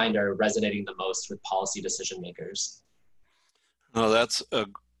you find are resonating the most with policy decision makers? Oh, that's a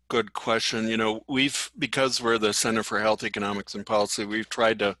good question. You know, because we're the Center for Health Economics and Policy, we've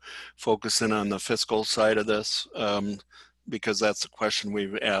tried to focus in on the fiscal side of this because that's the question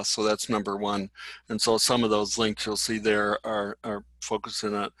we've asked. So that's number one. And so some of those links you'll see there are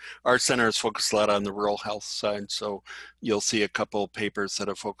focusing on, our center is focused a lot on the rural health side. So you'll see a couple of papers that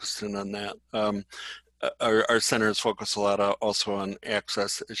are focused in on that. Our center is focused a lot also on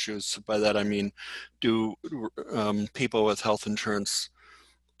access issues. By that I mean, do people with health insurance,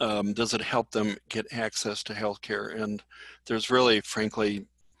 does it help them get access to healthcare? And there's really, frankly,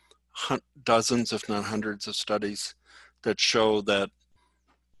 dozens, if not hundreds, of studies that show that,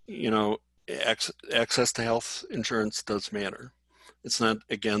 you know, access to health insurance does matter. It's not,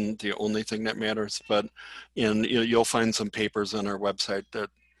 again, the only thing that matters, but you'll find some papers on our website that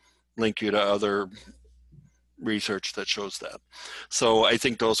link you to other research that shows that. So I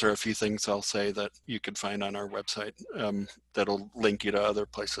think those are a few things I'll say that you can find on our website that'll link you to other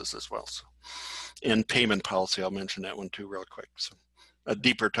places as well. So, and payment policy, I'll mention that one too real quick. So a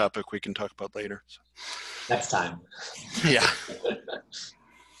deeper topic we can talk about later. So. Next time. Yeah.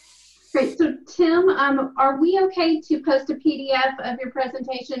 Great. So Tim, are we okay to post a PDF of your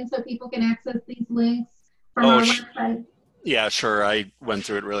presentation so people can access these links from our website? Yeah, sure. I went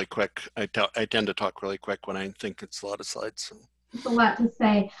through it really quick. I tend to talk really quick when I think it's a lot of slides. So. It's a lot to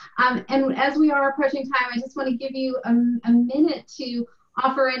say. And as we are approaching time, I just want to give you a minute to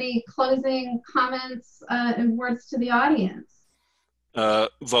offer any closing comments and words to the audience.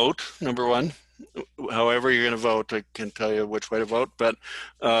 Vote, number one. However you're going to vote, I can tell you which way to vote. But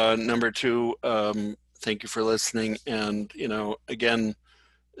number two, thank you for listening. And, you know, again,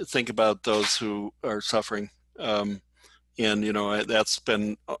 think about those who are suffering. And, you know, that's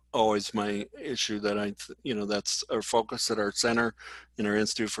been always my issue, that that's our focus at our center, in our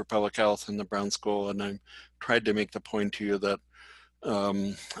Institute for Public Health and the Brown School. And I tried to make the point to you that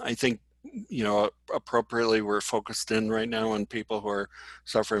I think, you know, appropriately we're focused in right now on people who are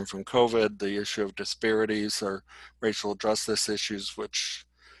suffering from COVID, the issue of disparities or racial justice issues, which,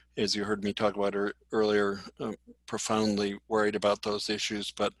 as you heard me talk about earlier, profoundly worried about those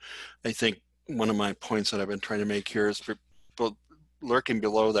issues. But I think one of my points that I've been trying to make here is lurking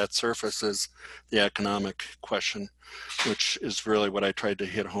below that surface is the economic question, which is really what I tried to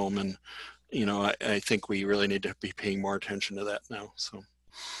hit home. And, you know, I think we really need to be paying more attention to that now. So.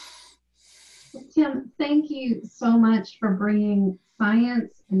 Tim, thank you so much for bringing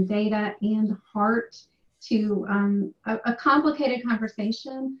science and data and heart to a complicated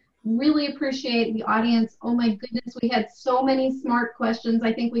conversation. Really appreciate the audience. Oh my goodness, we had so many smart questions.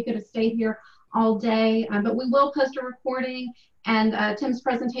 I think we could have stayed here all day, but we will post a recording and Tim's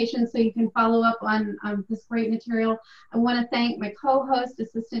presentation so you can follow up on this great material. I want to thank my co-host,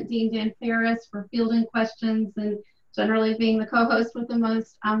 Assistant Dean Dan Ferris, for fielding questions and generally being the co-host with the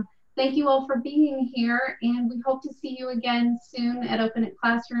most. Thank you all for being here, and we hope to see you again soon at Open It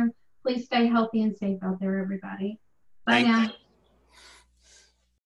Classroom. Please stay healthy and safe out there, everybody. Bye now.